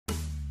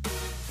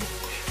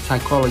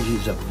Psychology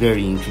is a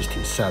very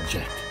interesting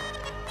subject.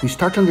 To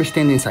start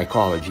understanding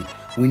psychology,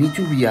 we need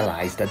to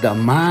realize that the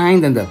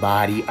mind and the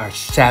body are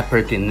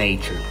separate in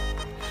nature.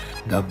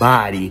 The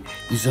body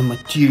is a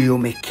material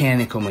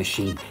mechanical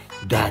machine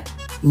that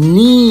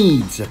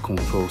needs a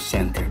control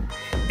center.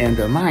 And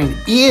the mind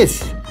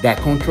is that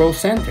control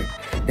center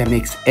that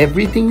makes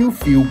everything you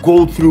feel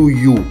go through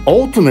you,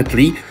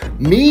 ultimately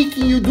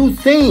making you do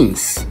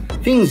things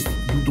you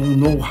don't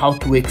know how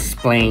to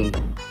explain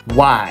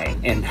why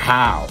and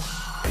how.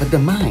 But the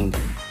mind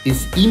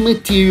is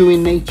immaterial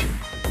in nature.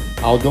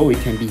 Although it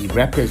can be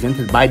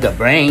represented by the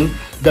brain,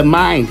 the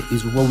mind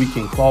is what we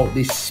can call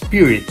the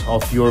spirit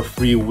of your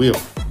free will.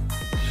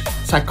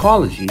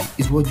 Psychology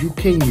is what you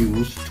can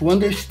use to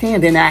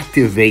understand and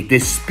activate the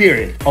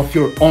spirit of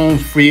your own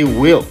free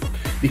will.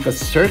 Because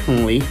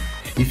certainly,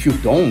 if you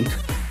don't,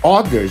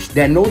 others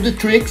that know the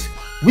tricks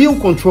will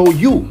control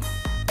you.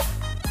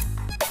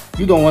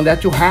 You don't want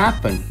that to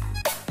happen.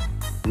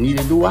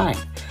 Neither do I.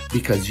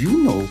 Because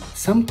you know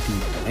some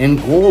people and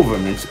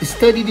governments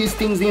study these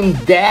things in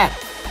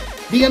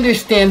depth. They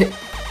understand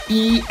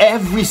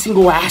every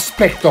single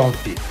aspect of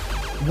it.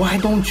 Why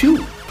don't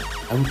you?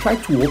 I will try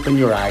to open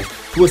your eyes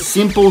to a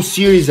simple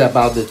series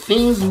about the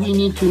things we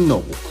need to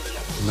know,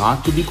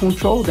 not to be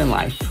controlled in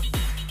life.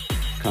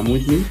 Come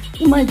with me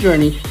in my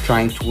journey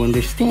trying to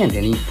understand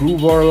and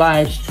improve our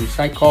lives through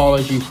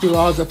psychology,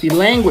 philosophy,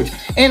 language,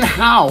 and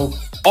how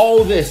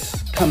all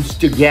this comes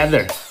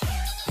together.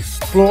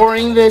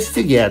 Exploring this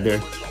together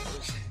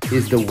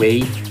is the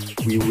way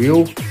we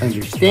will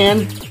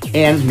understand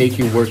and make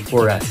it work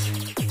for us.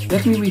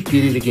 Let me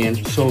repeat it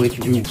again so it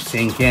will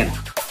sink in.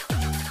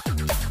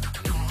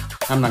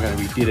 I'm not going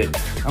to repeat it.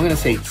 I'm going to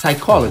say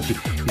psychology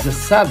is a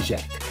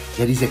subject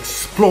that is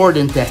explored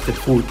and tested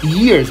for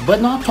years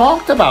but not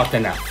talked about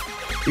enough.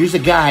 There's a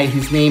guy,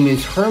 his name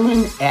is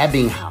Hermann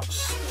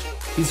Ebbinghaus.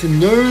 He's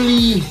an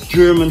early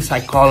German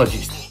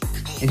psychologist,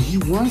 and he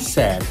once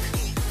said,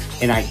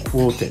 and I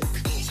quote it,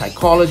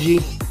 "Psychology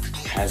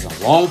has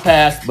a long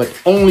past but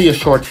only a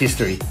short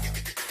history."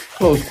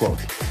 Close quote.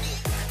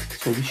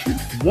 So we should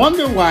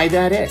wonder why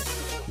that is.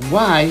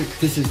 Why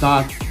this is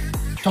not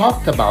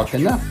talked about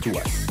enough to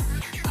us.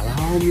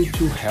 Allow me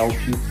to help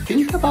you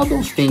think about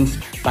those things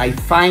by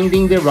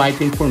finding the right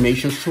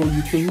information so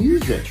you can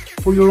use it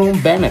for your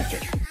own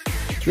benefit.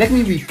 Let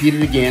me repeat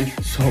it again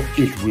so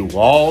it will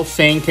all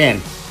sink in.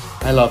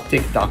 I love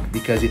TikTok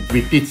because it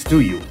repeats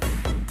to you.